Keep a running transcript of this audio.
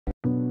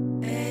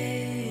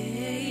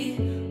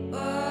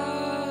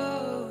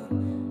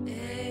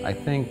I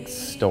think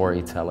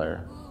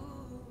storyteller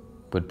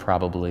would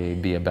probably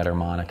be a better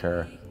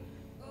moniker.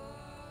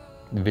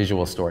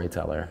 Visual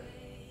storyteller.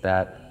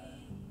 That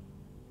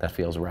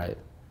feels right.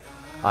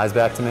 Eyes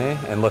back to me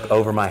and look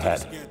over my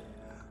head.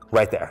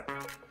 Right there.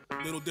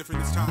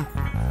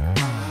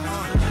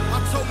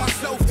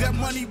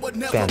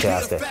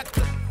 Fantastic.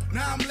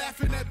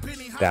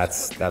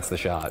 That's the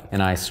shot.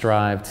 And I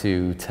strive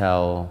to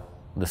tell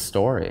the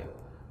story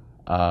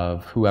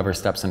of whoever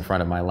steps in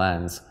front of my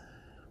lens.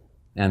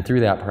 And through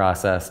that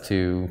process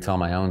to tell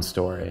my own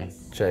story.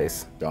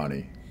 Chase.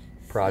 Donnie.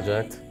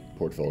 Project.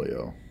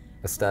 Portfolio.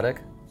 Aesthetic.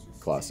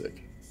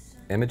 Classic.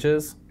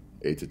 Images.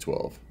 8 to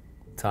 12.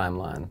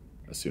 Timeline.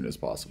 As soon as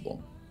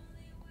possible.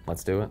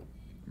 Let's do it.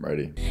 I'm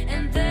ready.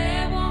 And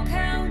they won't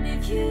count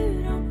if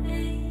you don't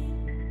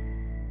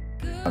aim.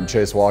 I'm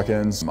Chase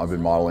Watkins. I've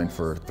been modeling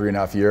for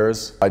 3.5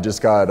 years. I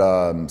just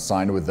got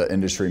signed with the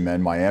Industry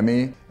Men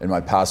Miami, and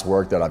my past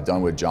work that I've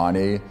done with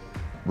Jonny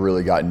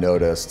really got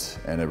noticed,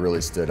 and it really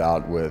stood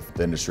out with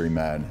the Industry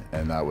Men,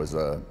 and that was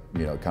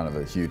kind of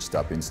a huge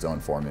stepping stone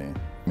for me.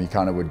 He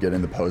kind of would get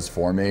in the pose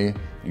for me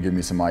and give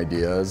me some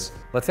ideas.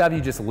 Let's have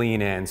you just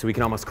lean in so we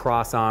can almost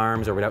cross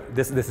arms or whatever.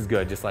 This is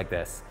good, just like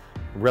this.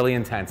 Really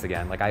intense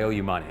again, like I owe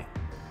you money.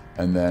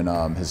 And then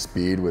his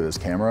speed with his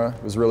camera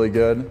was really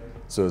good.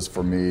 So it's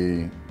for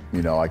me,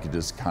 I could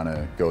just kind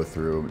of go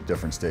through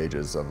different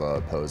stages of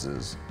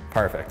poses.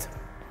 Perfect.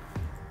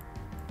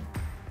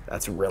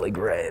 That's really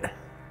great.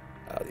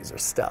 Oh, these are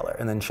stellar.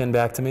 And then chin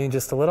back to me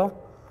just a little.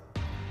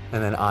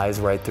 And then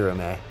eyes right through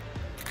me.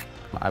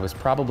 I was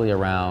probably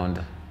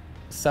around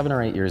 7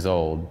 or 8 years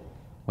old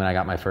when I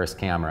got my first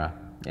camera,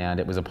 and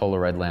it was a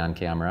Polaroid land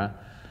camera.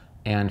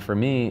 And for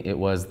me, it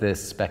was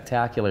this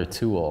spectacular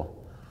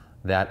tool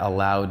that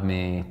allowed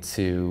me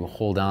to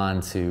hold on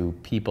to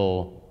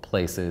people,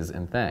 places,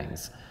 and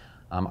things.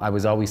 I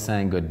was always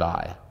saying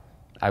goodbye.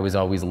 I was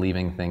always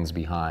leaving things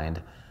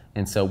behind.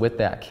 And so with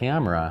that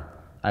camera,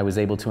 I was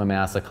able to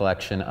amass a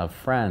collection of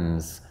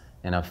friends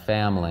and of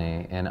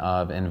family and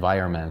of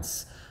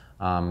environments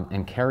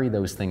and carry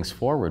those things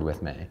forward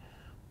with me.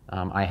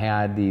 I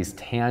had these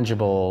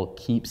tangible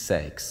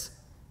keepsakes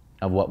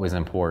of what was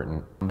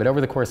important. But over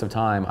the course of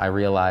time, I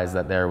realized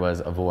that there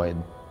was a void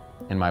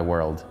in my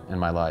world, in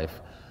my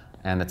life,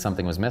 and that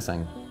something was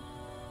missing.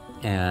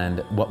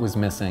 And what was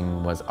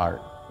missing was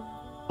art.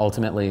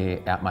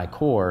 Ultimately, at my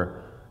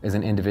core, as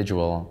an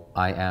individual,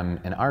 I am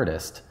an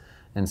artist.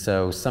 And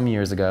so some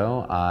years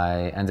ago,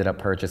 I ended up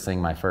purchasing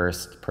my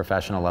first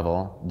professional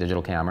level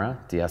digital camera,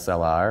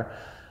 DSLR,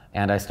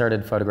 and I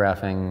started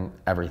photographing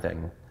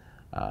everything.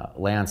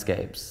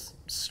 Landscapes,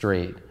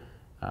 street,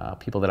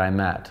 people that I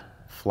met,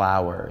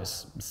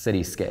 flowers,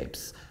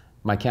 cityscapes.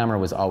 My camera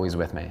was always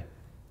with me.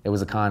 It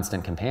was a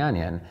constant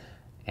companion,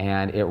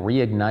 and it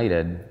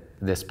reignited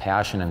this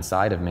passion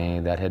inside of me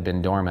that had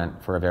been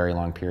dormant for a very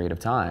long period of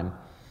time.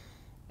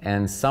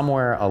 And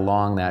somewhere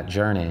along that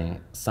journey,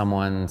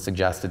 someone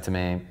suggested to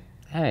me,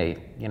 hey,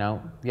 you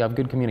have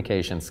good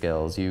communication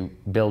skills, you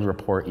build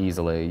rapport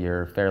easily,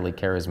 you're fairly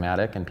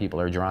charismatic and people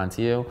are drawn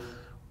to you.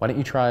 Why don't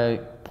you try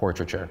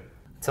portraiture?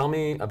 Tell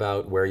me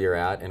about where you're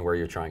at and where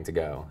you're trying to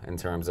go in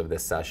terms of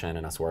this session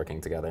and us working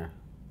together.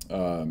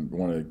 I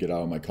want to get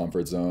out of my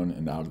comfort zone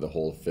and out of the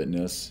whole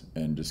fitness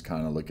and just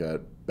kind of look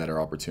at better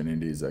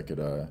opportunities that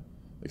could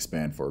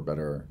expand for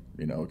better,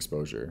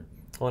 exposure.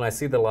 Well, and I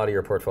see that a lot of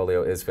your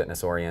portfolio is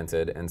fitness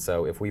oriented, and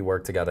so if we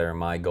work together,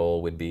 my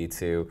goal would be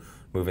to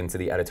move into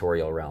the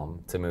editorial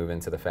realm, to move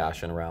into the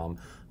fashion realm,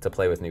 to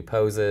play with new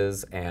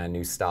poses and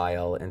new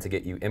style, and to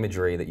get you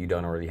imagery that you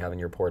don't already have in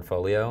your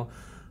portfolio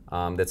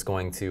that's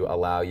going to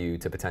allow you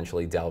to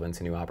potentially delve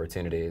into new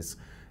opportunities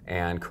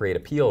and create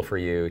appeal for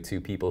you to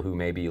people who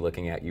may be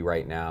looking at you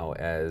right now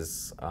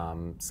as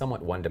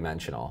somewhat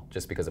one-dimensional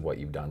just because of what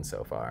you've done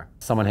so far.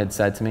 Someone had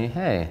said to me,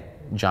 hey,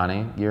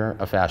 Jonny, you're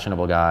a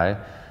fashionable guy.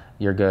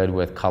 You're good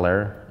with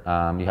color.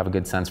 You have a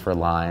good sense for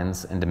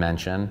lines and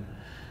dimension.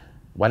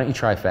 Why don't you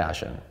try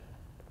fashion?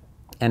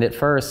 And at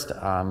first,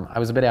 I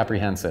was a bit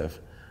apprehensive.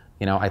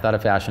 I thought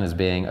of fashion as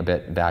being a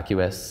bit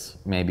vacuous,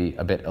 maybe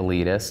a bit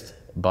elitist,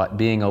 but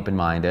being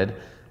open-minded,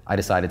 I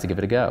decided to give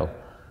it a go.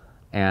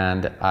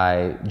 And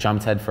I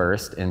jumped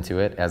headfirst into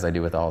it, as I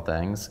do with all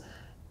things.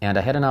 And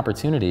I had an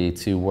opportunity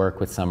to work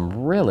with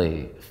some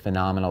really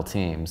phenomenal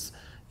teams,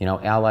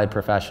 allied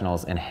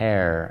professionals in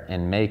hair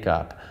and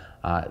makeup,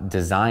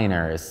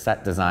 designers,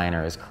 set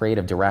designers,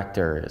 creative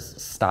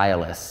directors,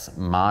 stylists,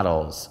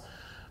 models.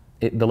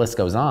 The list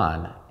goes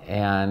on.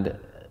 And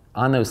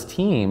on those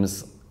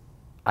teams,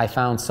 I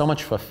found so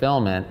much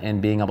fulfillment in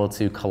being able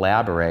to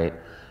collaborate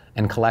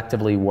and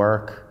collectively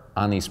work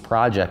on these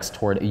projects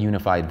toward a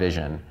unified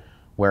vision,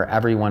 where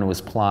everyone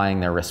was plying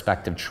their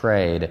respective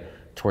trade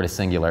toward a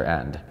singular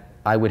end.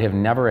 I would have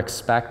never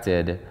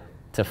expected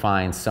to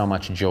find so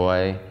much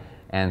joy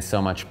and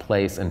so much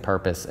place and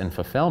purpose and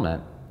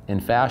fulfillment in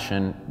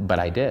fashion, but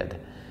I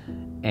did.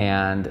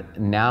 And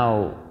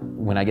now,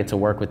 when I get to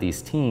work with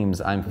these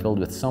teams, I'm filled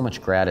with so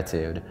much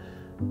gratitude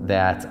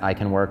that I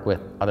can work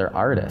with other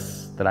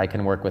artists, that I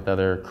can work with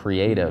other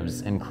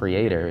creatives and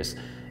creators,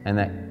 and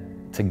that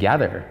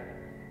together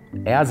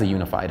as a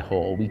unified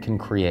whole, we can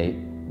create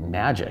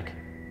magic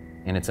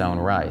in its own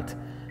right.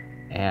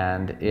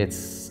 And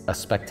it's a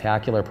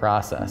spectacular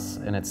process,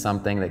 and it's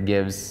something that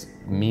gives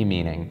me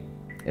meaning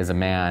as a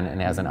man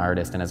and as an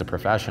artist and as a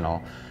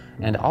professional.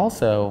 And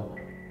also,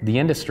 the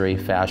industry,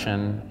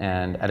 fashion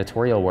and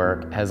editorial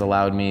work, has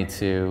allowed me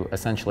to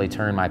essentially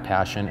turn my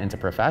passion into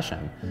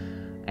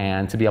profession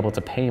and to be able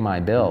to pay my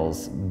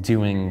bills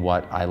doing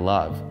what I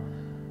love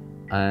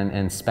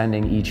and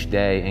spending each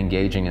day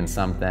engaging in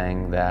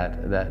something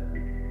that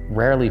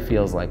rarely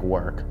feels like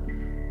work.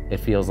 It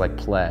feels like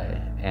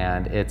play,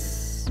 and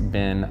it's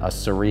been a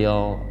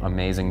surreal,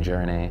 amazing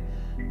journey,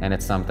 and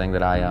it's something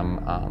that I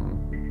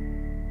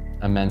am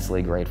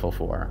immensely grateful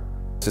for.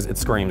 It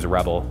screams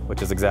Rebel,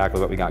 which is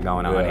exactly what we got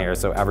going on here,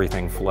 so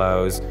everything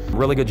flows.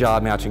 Really good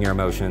job matching your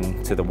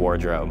emotion to the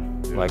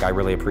wardrobe. Like, I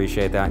really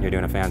appreciate that, and you're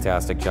doing a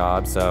fantastic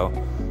job, so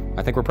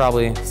I think we're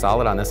probably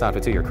solid on this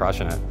outfit too. You're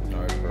crushing it.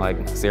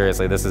 Like,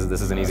 seriously, this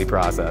is an easy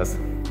process.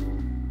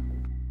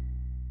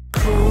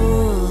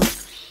 Cool.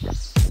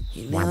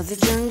 You know the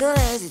jungle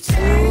has its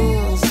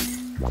rules,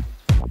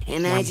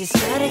 and I just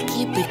gotta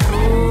keep it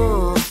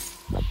cool,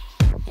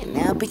 and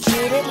I'll be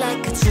treated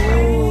like a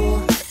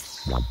tool.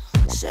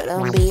 So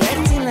don't be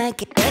acting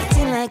like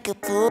a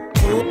fool.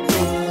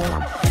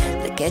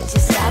 Look at you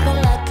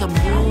sobbing like a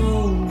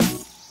moon,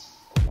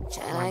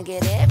 trying to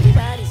get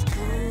everybody.